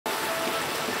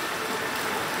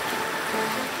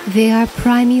They are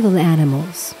primeval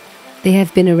animals. They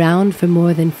have been around for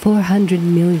more than 400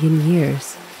 million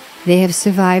years. They have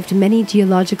survived many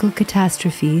geological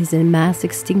catastrophes and mass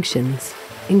extinctions,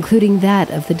 including that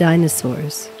of the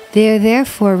dinosaurs. They are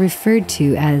therefore referred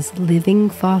to as living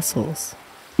fossils.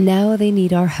 Now they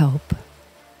need our help.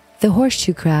 The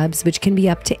horseshoe crabs, which can be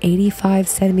up to 85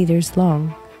 centimeters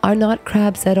long, are not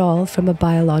crabs at all from a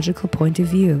biological point of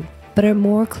view, but are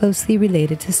more closely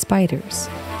related to spiders.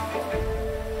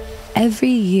 Every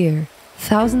year,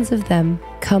 thousands of them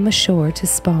come ashore to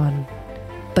spawn,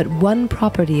 but one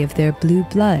property of their blue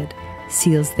blood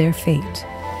seals their fate.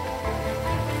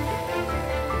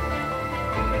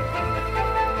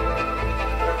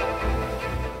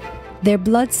 Their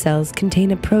blood cells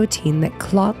contain a protein that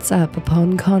clots up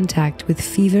upon contact with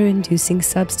fever-inducing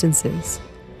substances.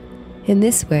 In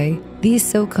this way, these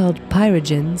so-called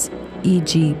pyrogens,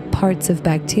 e.g. parts of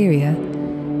bacteria,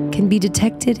 can be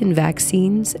detected in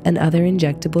vaccines and other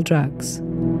injectable drugs.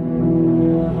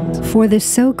 For the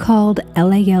so-called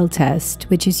LAL test,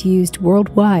 which is used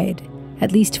worldwide,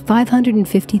 at least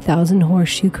 550,000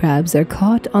 horseshoe crabs are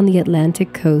caught on the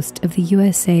Atlantic coast of the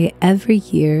USA every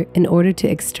year in order to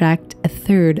extract a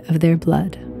third of their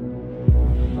blood.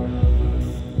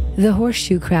 The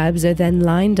horseshoe crabs are then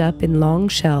lined up in long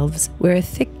shelves where a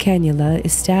thick cannula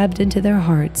is stabbed into their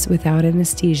hearts without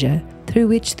anesthesia, through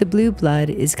which the blue blood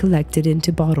is collected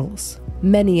into bottles.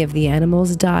 Many of the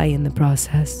animals die in the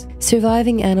process.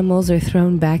 Surviving animals are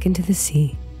thrown back into the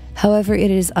sea. However, it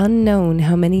is unknown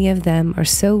how many of them are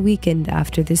so weakened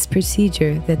after this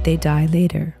procedure that they die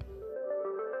later.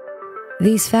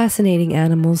 These fascinating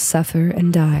animals suffer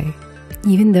and die,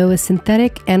 even though a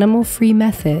synthetic animal-free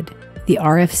method, the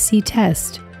RFC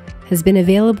test, has been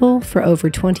available for over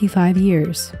 25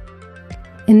 years.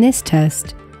 In this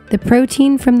test, the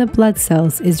protein from the blood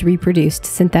cells is reproduced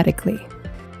synthetically.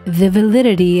 The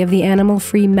validity of the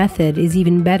animal-free method is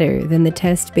even better than the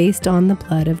test based on the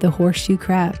blood of the horseshoe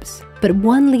crabs. But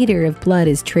 1 liter of blood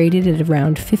is traded at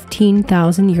around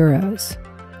 15,000 euros.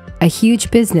 A huge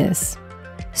business.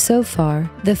 So far,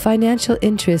 the financial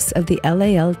interests of the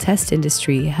LAL test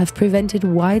industry have prevented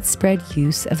widespread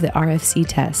use of the RFC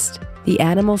test. The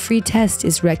animal-free test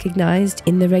is recognized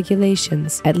in the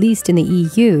regulations, at least in the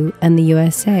EU and the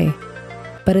USA.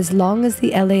 But as long as the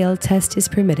LAL test is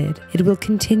permitted, it will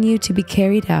continue to be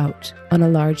carried out on a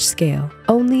large scale.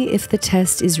 Only if the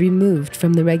test is removed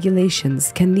from the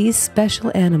regulations can these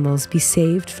special animals be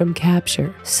saved from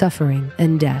capture, suffering,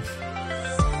 and death.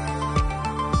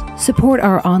 Support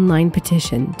our online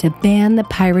petition to ban the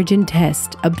pyrogen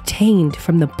test obtained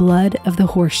from the blood of the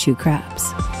horseshoe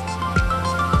crabs.